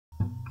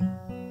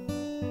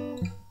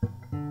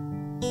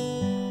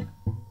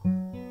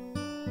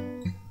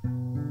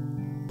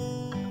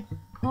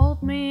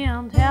Look me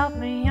and help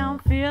me, I'm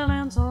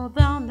feeling so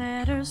down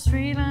that the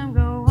street lamp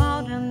go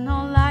out and the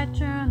light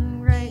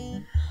turn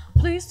gray.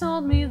 Please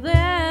told me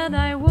that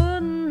I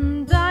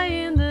wouldn't die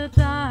in the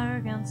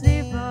dark and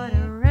see for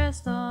the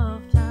rest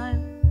of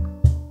time.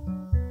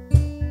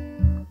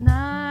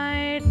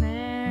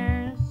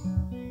 Nightmares,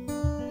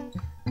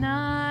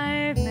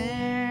 nightmares.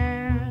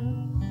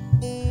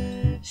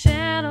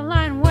 Shadow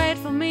line wait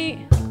for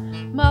me,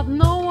 but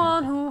no